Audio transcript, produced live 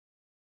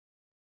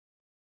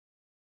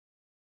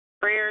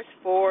Prayers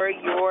for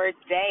your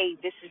day.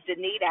 This is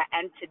Danita,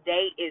 and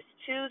today is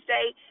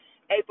Tuesday,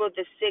 April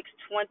the 6th,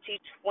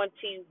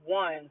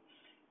 2021.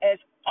 As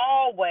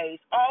always,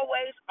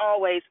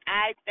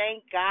 I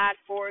thank God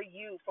for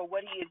you, for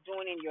what He is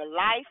doing in your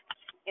life,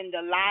 in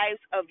the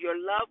lives of your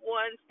loved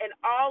ones, and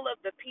all of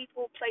the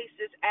people,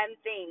 places, and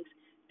things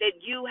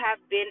that you have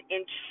been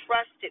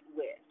entrusted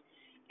with,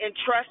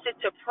 entrusted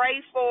to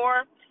pray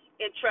for,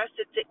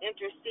 entrusted to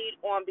intercede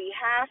on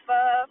behalf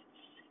of,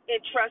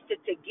 entrusted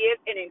to give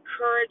an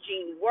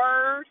encouraging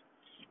word,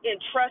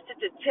 entrusted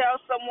to tell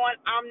someone,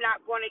 I'm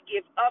not going to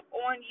give up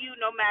on you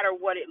no matter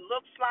what it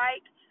looks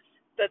like.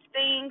 The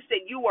things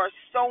that you are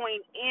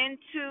sowing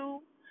into,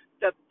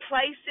 the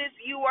places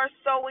you are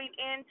sowing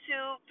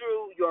into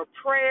through your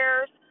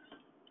prayers.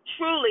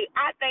 Truly,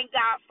 I thank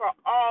God for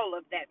all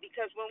of that,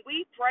 because when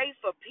we pray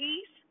for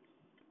peace,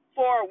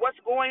 for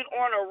what's going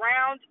on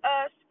around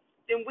us,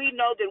 then we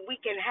know that we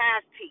can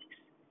have peace.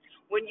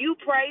 When you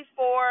pray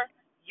for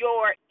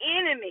your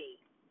enemy,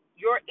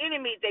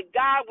 that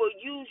God will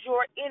use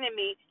your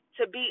enemy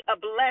to be a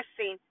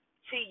blessing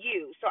to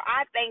you. So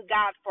I thank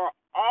God for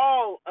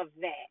all of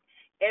that.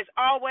 As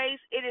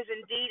always, it is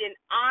indeed an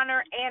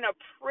honor and a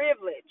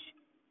privilege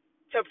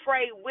to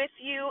pray with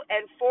you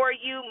and for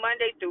you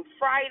Monday through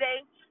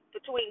Friday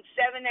between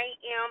 7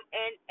 a.m.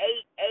 and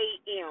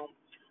 8 a.m.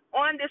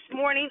 On this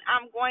morning,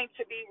 I'm going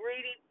to be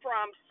reading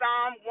from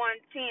Psalm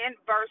 110,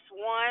 verse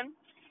 1.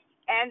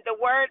 And the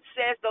word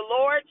says, the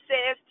Lord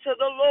says to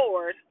the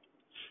Lord,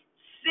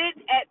 sit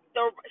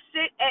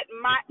at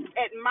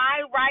my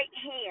right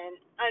hand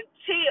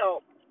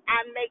until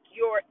I make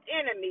your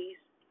enemies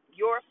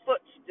your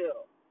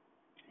footstool.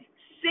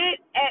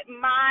 Sit at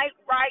my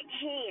right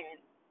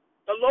hand.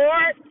 The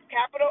Lord,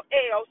 capital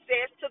L,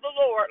 says to the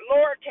Lord,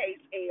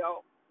 lowercase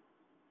l.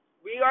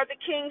 We are the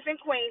kings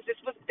and queens. This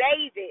was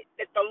David,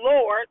 that the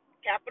Lord,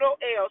 capital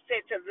L,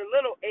 said to the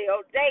little l,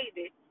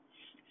 David,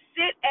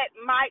 sit at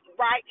my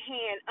right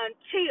hand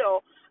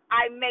until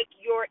I make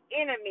your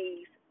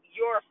enemies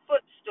your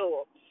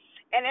footstool.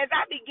 And as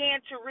I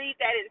began to read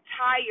that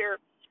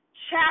entire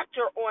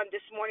chapter on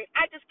this morning,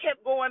 I just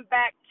kept going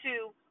back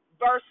to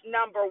verse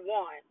number 1.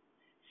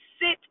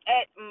 Sit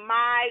at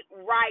my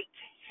right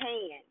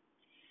hand.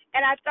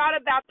 And I thought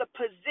about the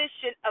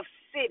position of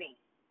sitting.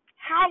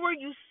 How are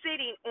you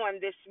sitting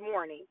on this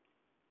morning?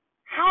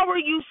 How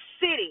are you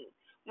sitting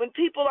when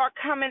people are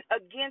coming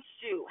against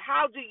you?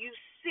 How do you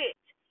sit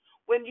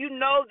when you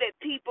know that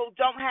people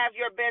don't have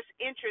your best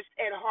interest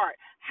at heart?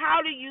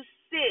 How do you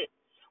sit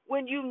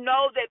when you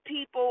know that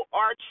people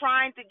are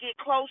trying to get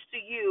close to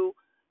you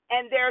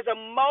and there's a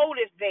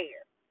motive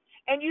there?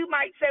 And you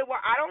might say,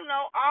 well, I don't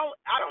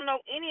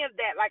know any of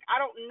that. Like, I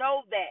don't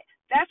know that.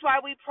 That's why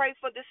we pray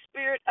for the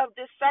spirit of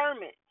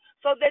discernment,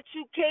 so that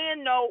you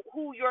can know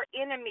who your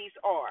enemies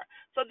are,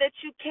 so that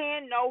you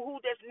can know who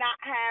does not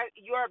have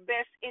your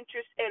best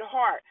interest at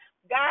heart.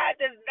 God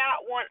does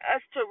not want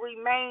us to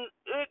remain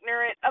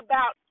ignorant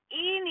about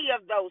any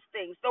of those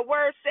things. The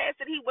word says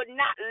that He would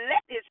not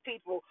let His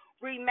people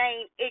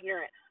remain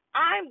ignorant.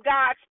 I'm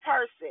God's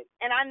person,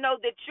 and I know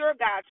that you're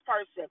God's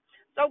person.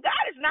 So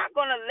God is not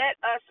going to let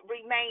us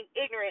remain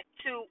ignorant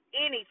to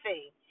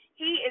anything.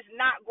 He is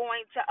not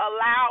going to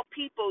allow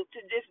people to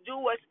just do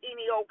us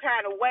any old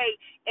kind of way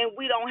and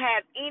we don't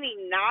have any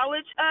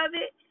knowledge of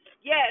it.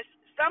 Yes,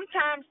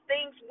 sometimes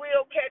things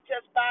will catch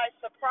us by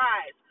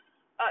surprise.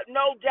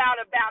 No doubt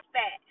about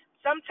that.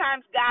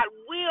 Sometimes God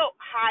will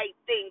hide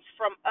things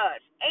from us.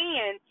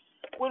 And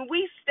when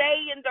we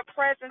stay in the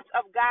presence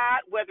of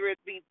God, whether it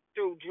be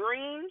through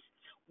dreams,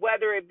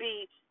 whether it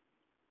be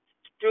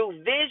through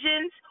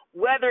visions,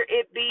 whether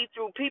it be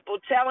through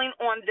people telling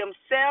on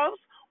themselves,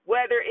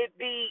 whether it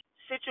be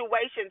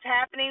situations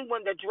happening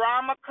when the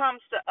drama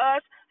comes to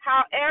us,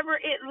 however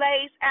it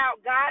lays out,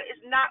 God is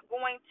not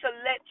going to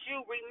let you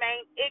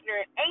remain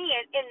ignorant.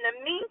 And in the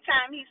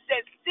meantime, He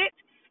says, sit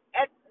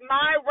at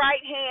my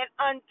right hand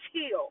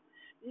until,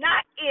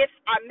 not if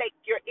I make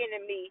your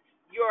enemy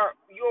your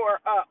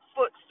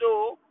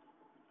footstool.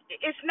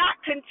 It's not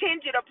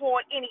contingent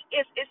upon any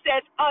if. It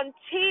says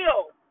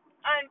until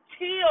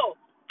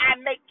I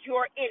make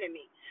your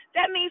enemy.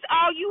 That means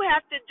all you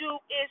have to do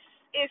is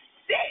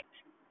sit.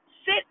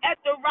 Sit at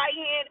the right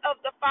hand of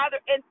the Father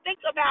and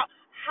think about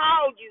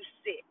how you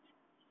sit.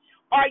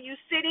 Are you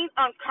sitting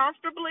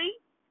uncomfortably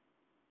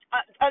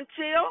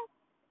until?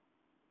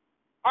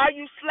 Are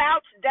you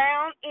slouched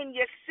down in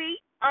your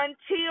seat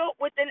until,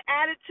 with an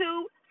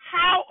attitude?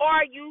 How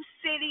are you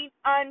sitting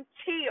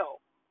until?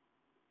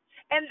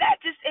 And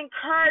that just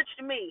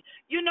encouraged me.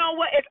 You know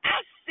what? If I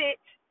sit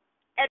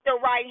at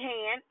the right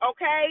hand,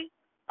 okay,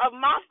 of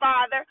my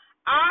Father,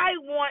 I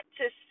want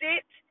to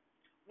sit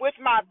with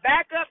my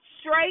back up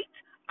straight.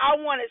 I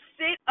want to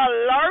sit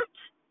alert.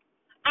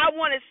 I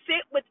want to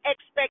sit with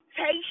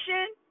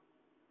expectation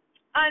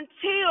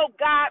until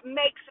God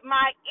makes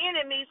my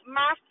enemies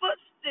my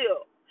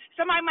footstool.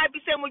 Somebody might be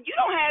saying, well, you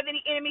don't have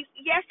any enemies.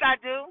 Yes, I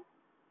do.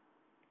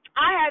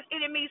 I have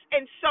enemies,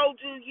 and so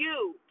do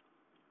you.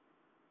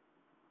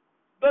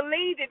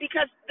 Believe it,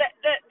 because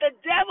the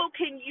devil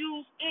can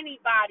use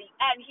anybody,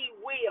 and he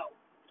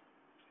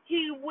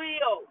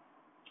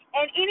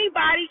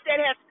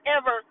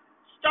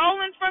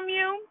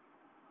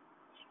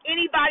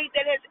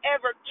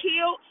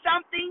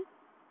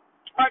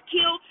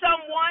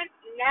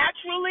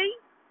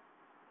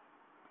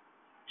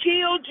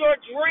your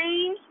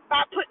dreams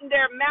by putting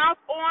their mouth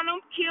on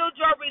them, killed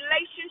your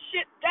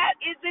relationship. That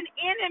is an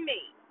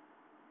enemy.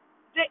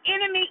 The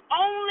enemy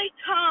only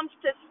comes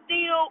to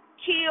steal,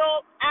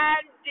 kill,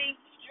 and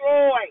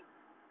destroy.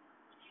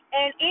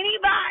 And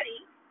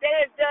anybody that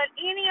has done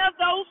any of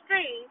those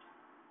things,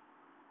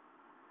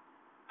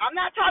 I'm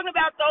not talking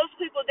about those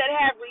people that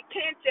have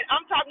repented.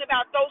 I'm talking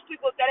about those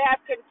people that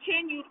have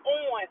continued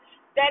on,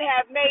 that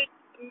have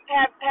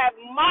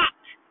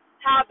mocked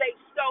how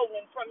they've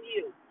stolen from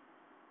you,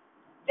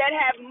 that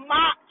have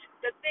mocked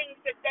the things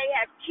that they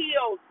have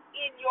killed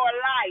in your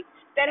life,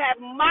 that have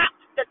mocked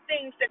the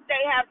things that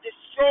they have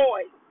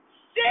destroyed.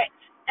 Sit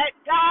at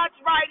God's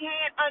right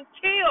hand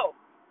until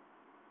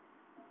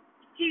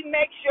He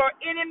makes your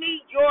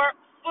enemy your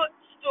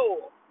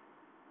footstool.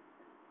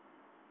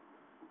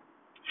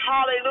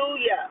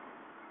 Hallelujah.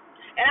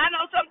 And I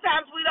know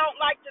sometimes we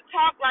don't like to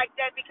talk like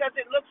that because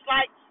it looks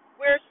like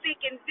we're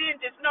seeking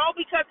vengeance. No,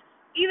 because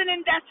even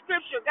in that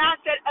scripture,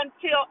 God said,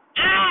 until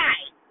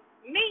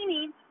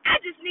meaning I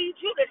just need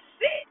you to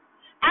sit.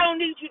 I don't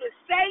need you to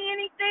say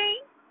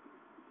anything.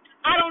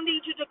 I don't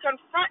need you to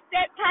confront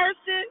that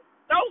person.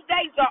 Those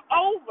days are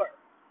over.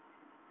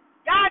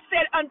 God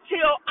said,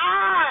 until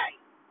I.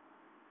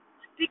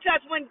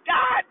 Because when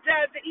God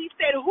does it, He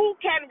said, who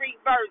can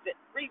reverse it?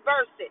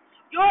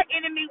 Your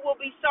enemy will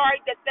be sorry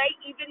that they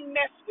even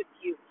messed with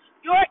you.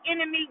 Your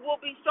enemy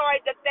will be sorry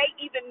that they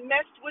even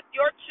messed with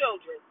your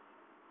children.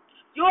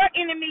 Your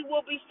enemy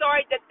will be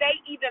sorry that they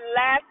even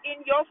laughed in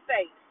your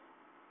face.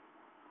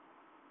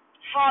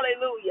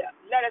 Hallelujah.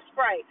 Let us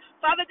pray.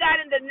 Father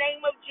God, in the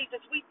name of Jesus,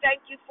 we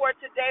thank you for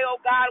today, oh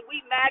God.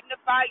 We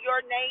magnify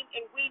your name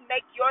and we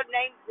make your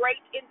name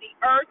great in the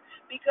earth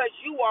because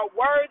you are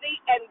worthy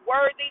and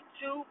worthy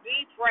to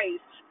be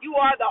praised. You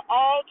are the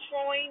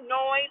all-knowing,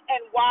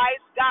 and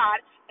wise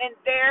God, and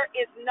there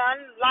is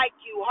none like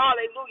you.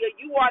 Hallelujah.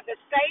 You are the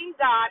same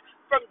God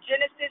from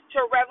Genesis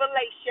to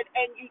Revelation,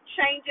 and you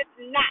change it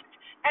not.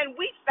 And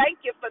we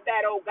thank you for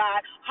that, oh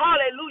God.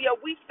 Hallelujah.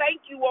 We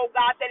thank you, oh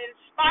God, that in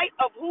spite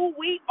of who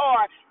we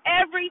are,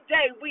 every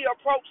day we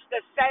approach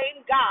the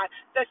same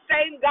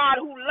God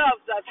who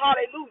loves us.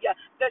 Hallelujah.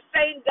 The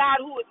same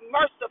God who is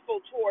merciful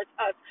towards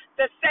us.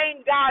 The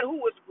same God who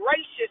is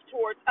gracious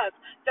towards us.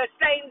 The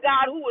same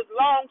God who is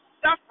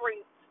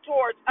long-suffering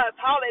towards us.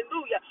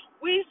 Hallelujah.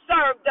 We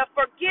serve the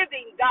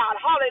forgiving God.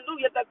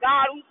 Hallelujah. The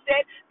God who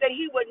said that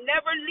He would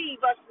never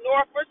leave us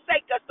nor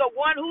forsake us. The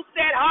one who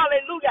said,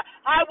 hallelujah,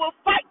 I will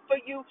fight for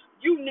you.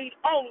 You need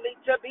only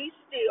to be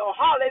still.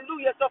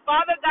 Hallelujah. So,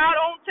 Father God,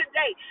 on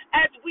today,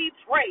 as we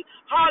pray,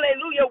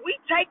 hallelujah, we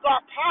take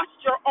our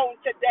posture on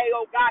today,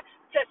 oh God,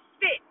 to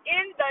sit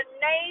in the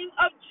name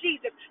of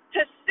Jesus.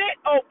 To sit,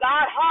 oh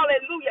God,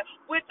 hallelujah,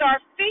 with our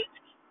feet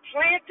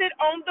planted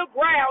on the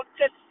ground.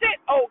 To sit,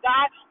 oh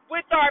God,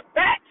 with our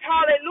backs,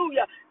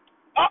 hallelujah,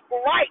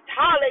 upright,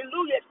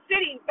 hallelujah,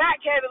 sitting back,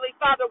 Heavenly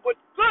Father, with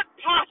good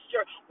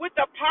posture, with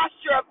the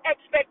posture of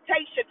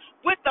expectation,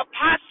 with the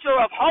posture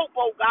of hope,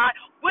 oh God,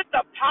 with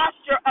the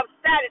posture of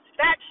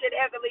satisfaction,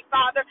 Heavenly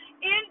Father,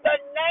 in the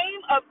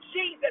name of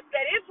Jesus,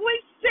 that if we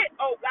sit,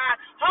 oh God,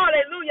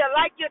 hallelujah,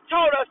 like you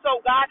told us, oh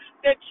God,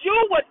 that you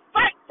would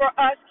fight for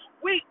us,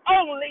 we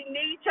only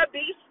need to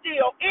be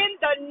still in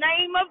the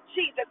name of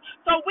Jesus.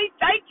 So we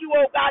thank you,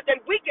 oh God,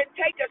 that we can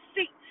take a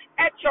seat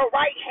at your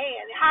right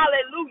hand.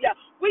 Hallelujah.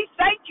 We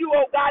thank you,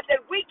 oh God,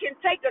 that we can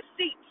take a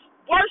seat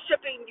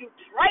worshiping you,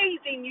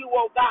 praising you,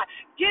 oh God,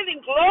 giving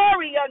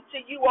glory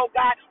unto you, oh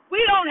God.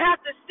 We don't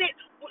have to sit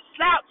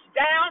slouched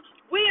down.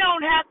 We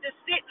don't have to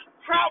sit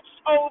crouched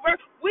over.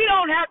 We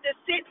don't have to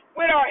sit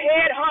with our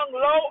head hung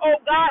low, oh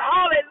God.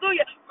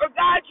 Hallelujah. For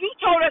God, you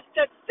told us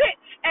to sit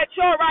at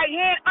your right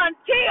hand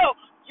until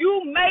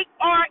you make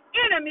our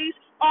enemies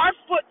our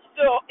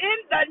footstool. In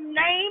the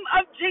name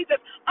of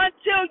Jesus,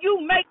 until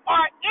you make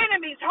our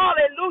enemies,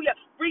 hallelujah,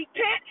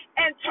 repent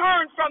and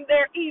turn from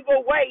their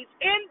evil ways.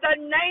 In the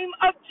name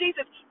of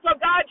Jesus. For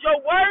God, your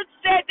word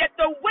said that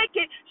the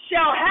wicked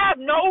shall have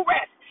no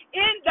rest.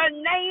 In the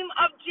name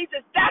of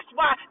Jesus. That's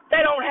why they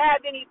don't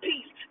have any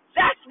peace.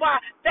 That's why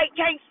they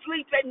can't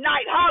sleep at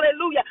night.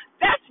 Hallelujah.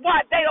 That's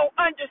why they don't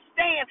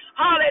understand.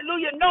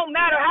 Hallelujah. No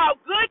matter how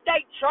good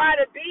they try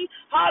to be.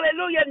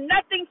 Hallelujah.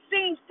 Nothing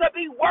seems to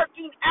be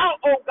working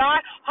out, oh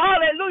God.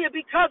 Hallelujah.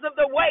 Because of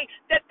the way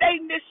that they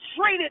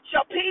mistreated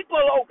your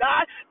people, oh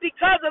God.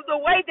 Because of the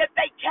way that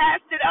they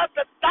casted us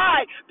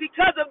aside.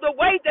 Because of the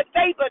way that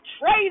they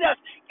betrayed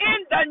us. In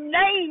the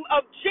name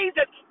of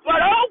Jesus. But,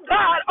 oh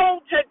God,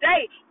 on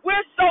today,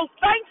 we're so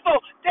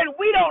thankful that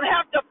we don't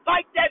have to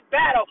fight that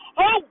battle.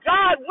 Oh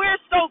God,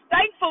 we're so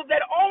thankful that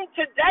on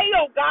today,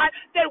 oh God,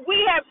 that we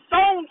have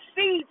sown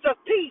seeds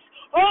of peace.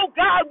 Oh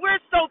God,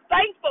 we're so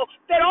thankful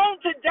that on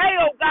today,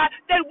 oh God,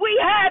 that we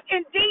have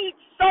indeed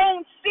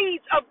sown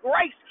seeds of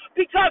grace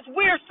because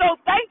we're so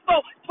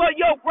thankful for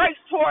your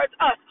grace towards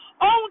us.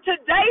 On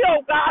today,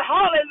 oh God,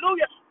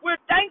 hallelujah, we're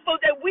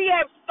thankful that we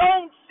have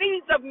sown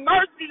seeds of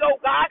mercy, oh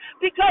God,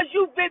 because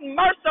you've been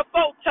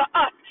merciful to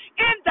us.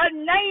 In the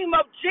name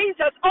of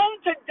Jesus, on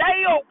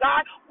today, oh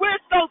God,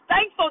 we're so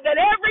thankful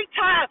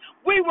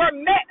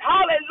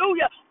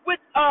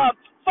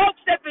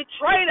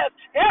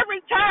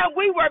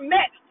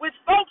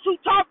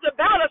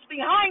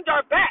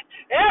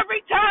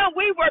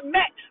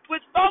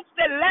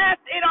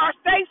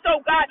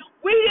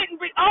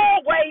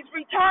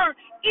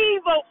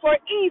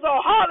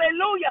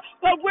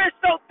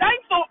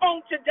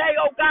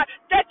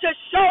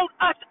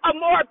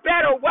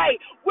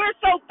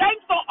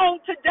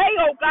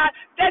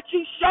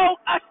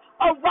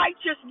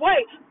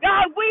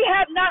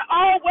not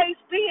always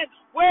been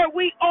where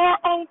we are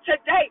on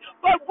today,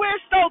 but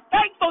we're so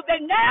thankful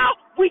that now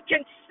we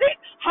can sit.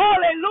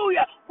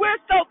 Hallelujah.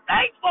 We're so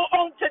thankful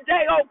on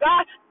today, oh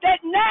God, that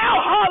now,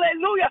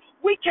 hallelujah,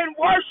 we can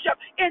worship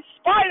in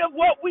spite of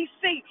what we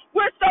see.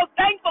 We're so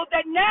thankful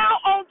that now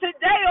on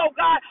today, oh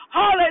God,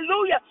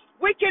 hallelujah,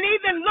 we can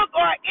even look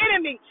our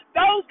enemies,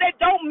 those that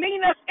don't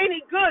mean us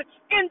any good,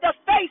 in the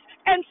face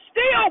and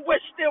still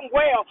wish them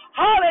well.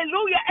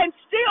 Hallelujah. And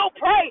still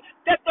pray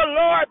that the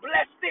Lord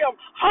bless them.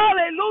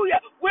 Hallelujah.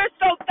 We're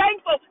so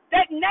thankful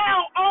that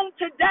now on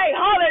today,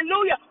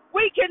 hallelujah,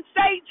 we can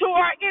say to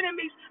our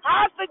enemies,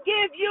 I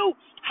forgive you.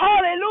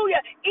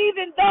 Hallelujah.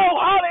 Even though,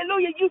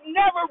 hallelujah, you've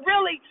never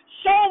really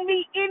shown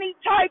me any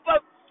type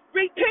of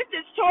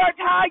repentance towards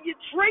how you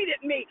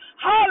treated me.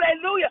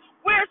 Hallelujah.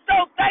 We're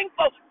so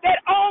thankful that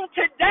on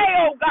today,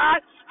 oh God,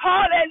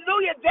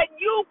 hallelujah, that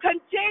you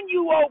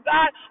continue, oh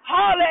God,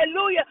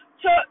 hallelujah,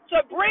 to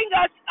bring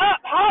us up,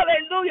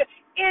 hallelujah,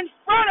 in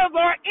front of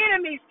our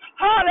enemies,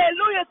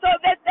 hallelujah, so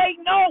that they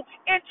know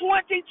in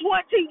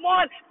 2021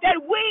 that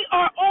we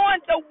are on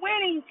the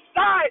winning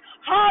side,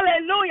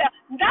 hallelujah,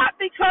 not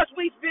because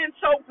we've been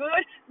so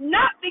good,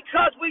 not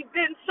because we've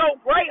been so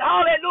great,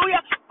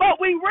 hallelujah, but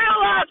we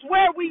realize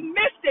where we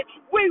missed it,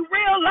 we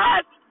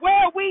realize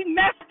where we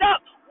messed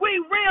up, we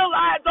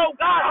realize, oh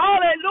God,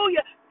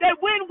 hallelujah, that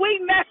when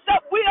we mess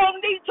up, we don't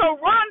need to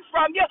run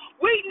from you,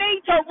 we need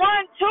to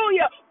run to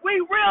you. We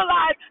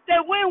realize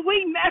that when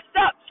we mess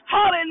up,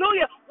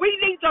 hallelujah, we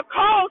need to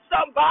call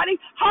somebody,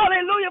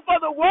 hallelujah, for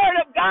the word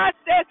of God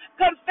says,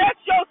 confess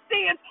your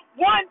sins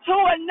one to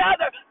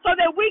another, so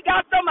that we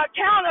got some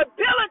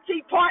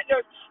accountability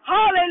partners,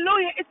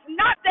 hallelujah. It's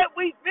not that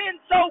we've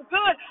been so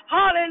good,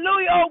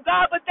 hallelujah, oh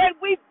God, but that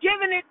we've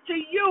given it to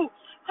you.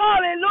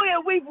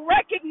 Hallelujah. We've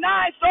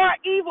recognized our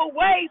evil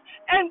ways,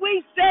 and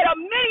we've said a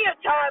million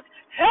times,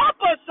 help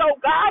us, oh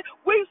God.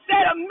 We've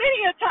said a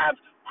million times,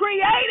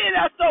 created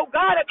us, oh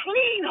God, a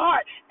clean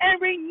heart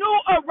and renew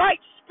a right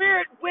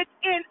spirit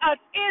within us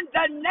in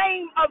the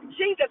name of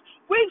Jesus.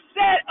 We've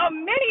said a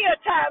million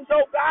times,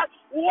 oh God,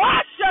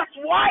 wash us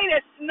white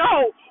as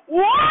snow.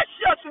 Wash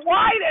us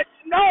white as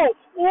snow.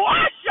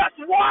 Wash us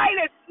white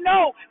as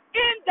snow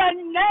in the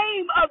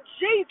name of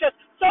Jesus.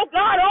 So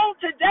God, on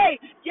today,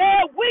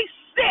 yeah, we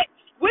sit.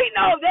 We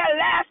know they're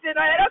laughing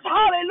at us,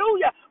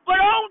 hallelujah. But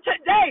on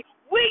today,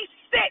 we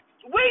sit.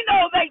 We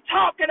know they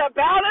talking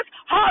about us,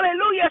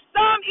 hallelujah.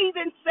 Some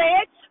even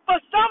said, for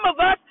some of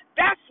us,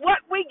 that's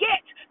what we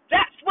get.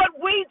 That's what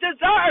we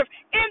deserve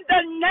in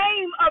the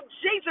name of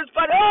Jesus.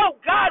 But oh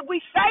God, we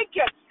thank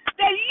you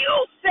that you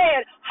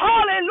said,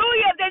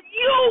 hallelujah, that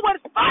you would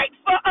fight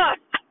for us.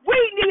 We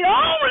need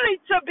only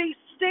to be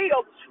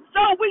still.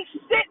 So we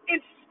sit in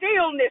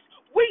stillness.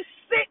 We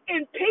sit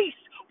in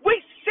peace. We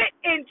sit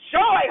in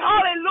joy.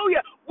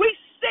 Hallelujah. We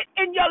sit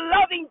in your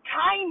loving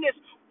kindness.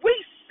 We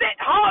sit,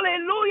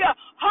 hallelujah,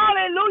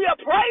 hallelujah,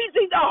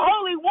 praising the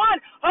Holy One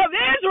of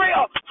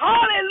Israel.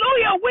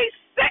 Hallelujah. We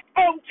sit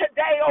on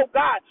today, oh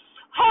God.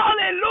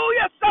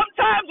 Hallelujah.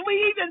 Sometimes we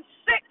even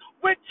sit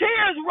with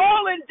tears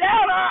rolling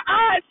down our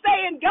eyes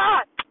saying,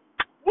 God,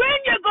 when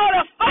you're going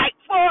to fight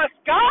for us,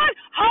 God?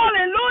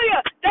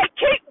 Hallelujah. They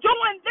keep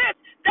doing this.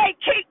 They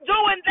keep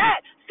doing that.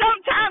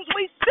 Sometimes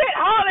we sit,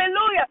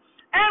 hallelujah,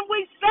 and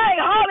we say,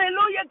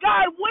 hallelujah,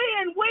 God,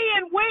 when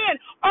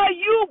are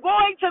you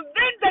going to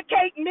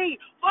vindicate me?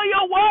 For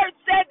your word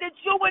said that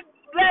you would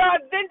let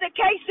our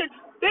vindication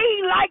be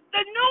like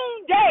the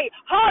noonday.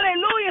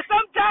 Hallelujah.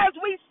 Sometimes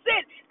we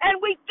sit and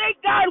we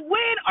think, God,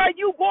 when are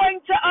you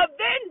going to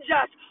avenge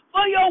us?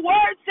 For your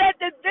word said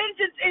that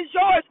vengeance is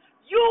yours.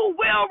 You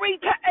will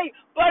repay.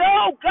 But,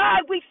 oh,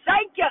 God, we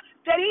thank you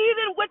that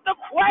even with the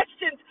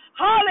questions,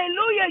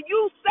 hallelujah,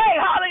 you say,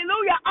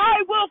 hallelujah,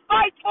 I will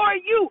fight for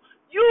you.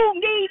 You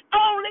need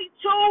only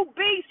to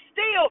be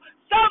still.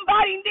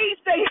 Somebody needs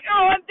to hear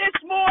on this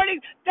morning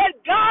that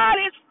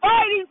God is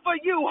fighting for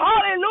you.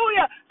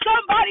 Hallelujah.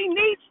 Somebody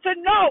needs to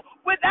know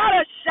without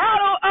a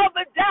shadow of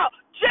a doubt.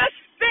 Just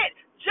sit,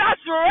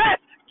 just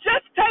rest,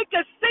 just take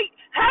a seat,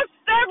 have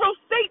several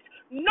seats,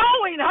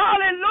 knowing,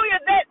 hallelujah,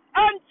 that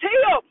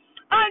until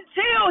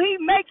he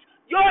makes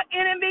your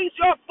enemies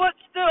your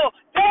footstool.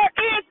 There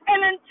is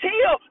an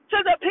until to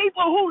the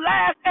people who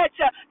laugh at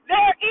you.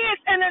 There is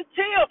an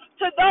until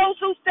to those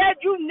who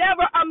said you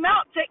never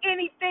amount to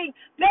anything.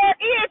 There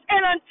is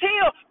an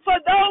until for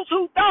those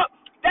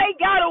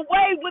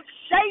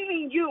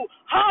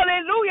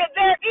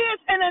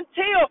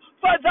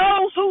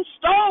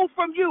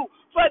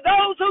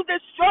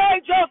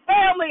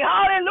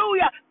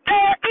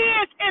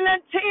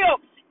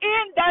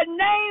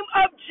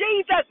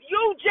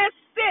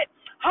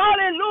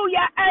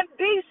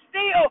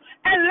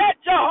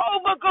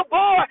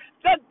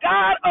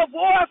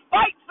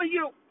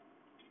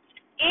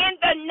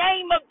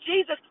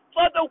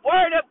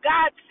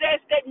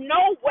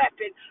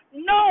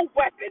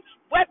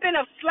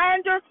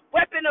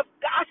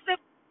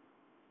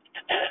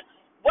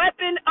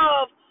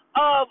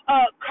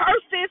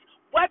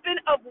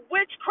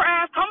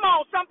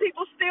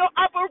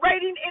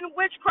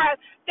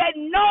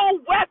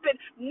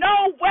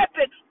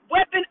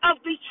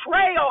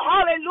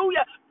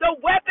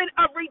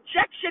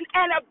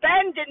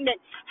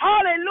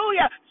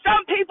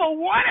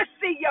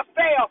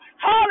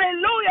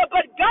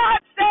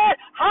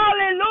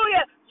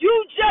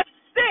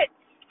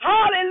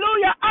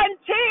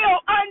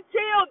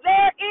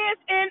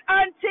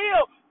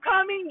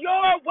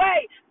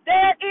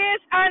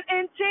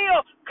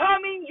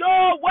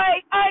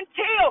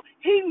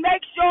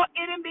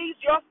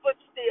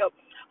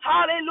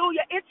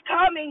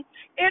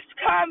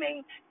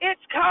coming.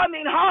 It's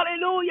coming.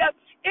 Hallelujah.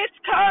 It's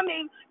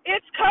coming.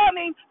 It's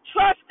coming.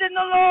 Trust in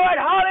the Lord.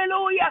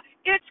 Hallelujah.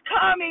 It's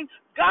coming.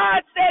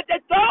 God said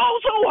that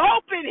those who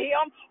hope in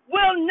him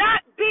will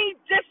not be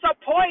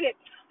disappointed.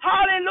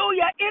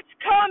 Hallelujah. It's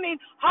coming.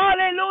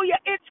 Hallelujah.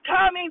 It's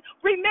coming.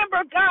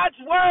 Remember God's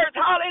words.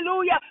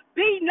 Hallelujah.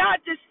 Be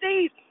not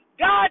deceived.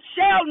 God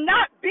shall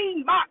not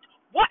be mocked.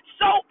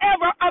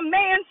 Whatsoever a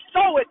man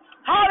soweth,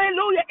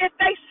 hallelujah, if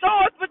they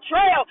soweth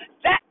betrayal,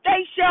 that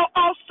they shall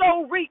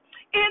also reap.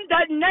 In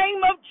the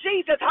name of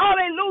Jesus,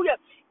 hallelujah.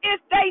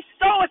 If they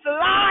soweth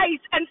lies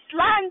and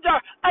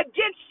slander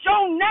against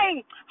your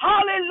name,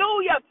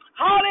 hallelujah,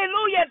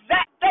 hallelujah,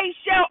 that they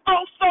shall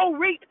also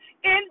reap.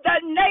 In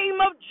the name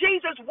of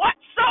Jesus,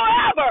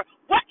 whatsoever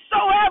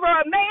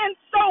a man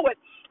soweth,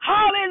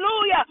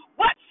 hallelujah,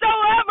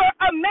 whatsoever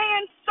a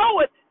man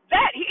soweth,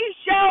 that he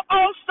shall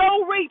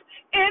also reap.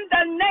 In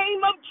the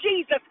name of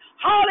Jesus,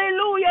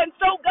 hallelujah. And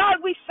so, God,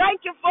 we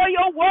thank you for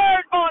your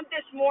word on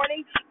this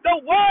morning,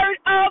 the word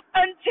of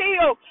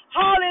until,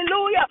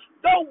 hallelujah,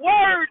 the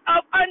word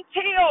of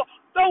until,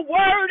 the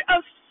word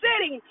of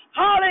sitting,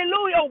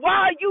 hallelujah,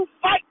 while you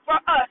fight for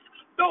us,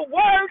 the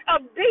word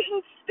of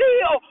being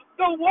still,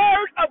 the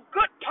word of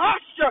good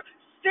posture,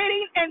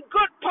 sitting in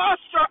good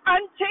posture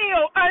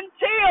until,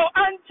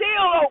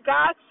 oh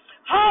God,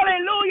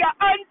 hallelujah,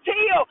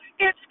 until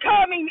it's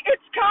coming,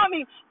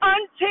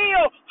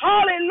 until,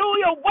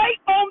 hallelujah, wait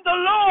on the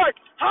Lord,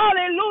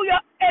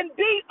 hallelujah, and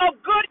be of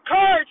good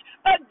courage.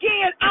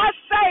 Again, I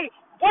say,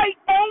 wait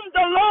on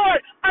the Lord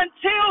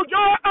until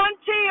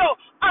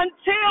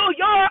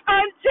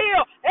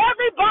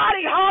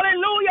everybody,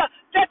 hallelujah,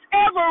 that's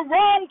ever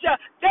wronged you,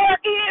 there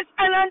is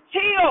an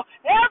until.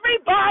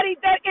 Everybody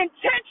that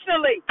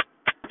intentionally,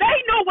 they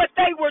knew what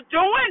they were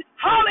doing,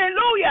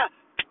 hallelujah.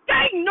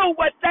 They knew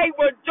what they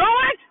were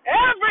doing.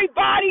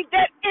 Everybody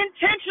that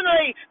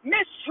intentionally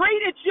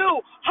mistreated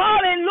you,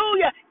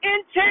 hallelujah,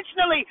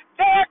 intentionally,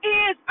 there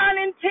is an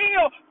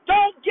until.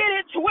 Don't get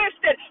it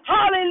twisted,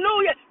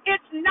 hallelujah.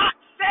 It's not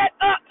set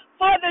up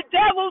for the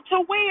devil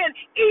to win,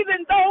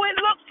 even though it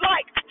looks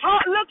like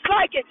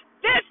it.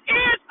 This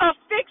is a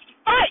fixed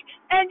fight,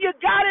 and you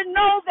got to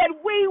know that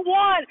we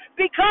won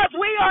because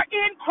we are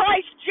in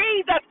Christ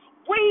Jesus.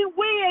 We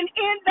win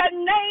in the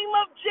name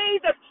of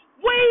Jesus.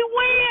 We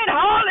win,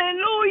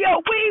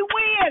 hallelujah, we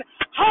win,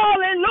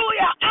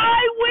 hallelujah, I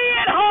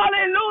win,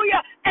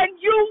 hallelujah, and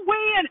you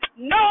win,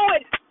 know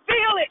it,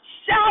 feel it,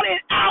 shout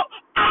it out,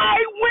 I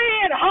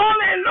win,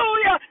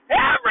 hallelujah.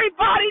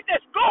 Everybody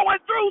that's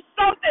going through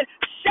something,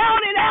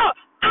 shout it out,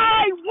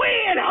 I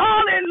win,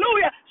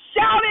 hallelujah,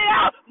 shout it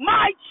out,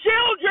 my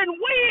children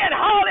win,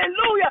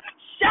 hallelujah,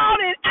 shout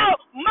it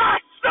out, my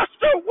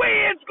sister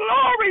wins,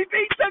 glory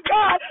be to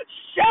God,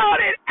 shout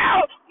it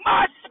out,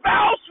 my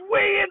spouse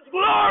wins,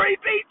 glory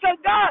be to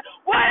God.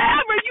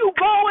 Whatever you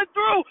going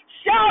through,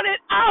 shout it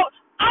out.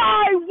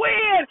 I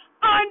win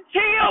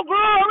until,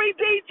 glory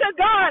be to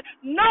God.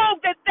 Know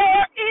that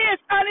there is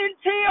an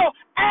until,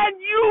 and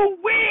you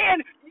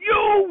win,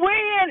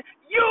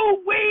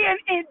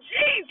 in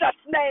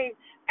Jesus' name.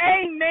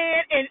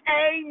 Amen and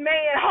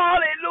amen.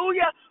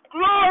 Hallelujah.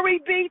 Glory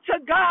be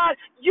to God.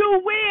 You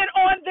win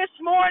on this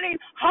morning.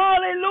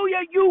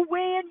 Hallelujah. You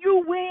win.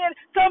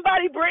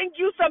 Somebody brings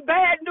you some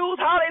bad news.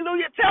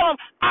 Hallelujah. Tell them,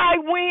 I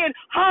win.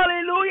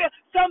 Hallelujah.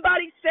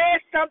 Somebody says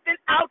something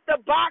out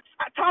the box,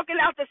 talking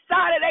out the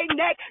side of their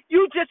neck.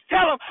 You just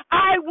tell them,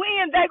 I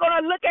win. They're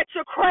going to look at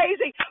you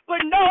crazy.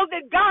 But know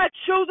that God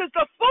chooses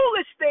the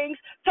foolish things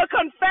to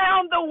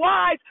confound the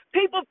wise.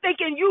 People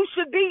thinking you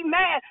should be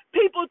mad.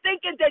 People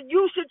thinking that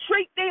you should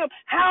treat them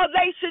how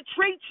they should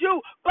treat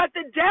you. But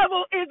the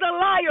devil is a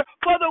liar.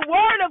 For the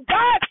word of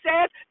God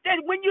says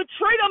that when you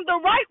treat them the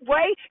right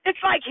way,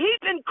 it's like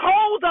heaping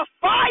coals of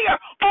fire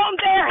on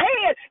their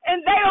head,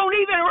 and they don't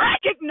even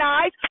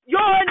recognize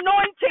your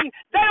anointing.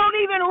 They don't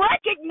even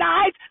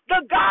recognize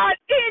the God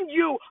in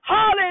you.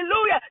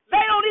 Hallelujah.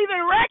 They don't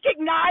even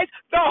recognize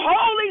the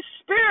Holy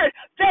Spirit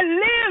that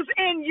lives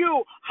in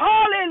you.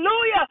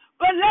 Hallelujah.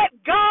 But let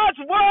God's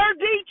word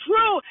be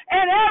true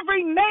and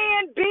every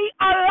man be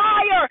a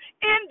liar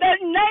in the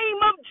name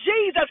of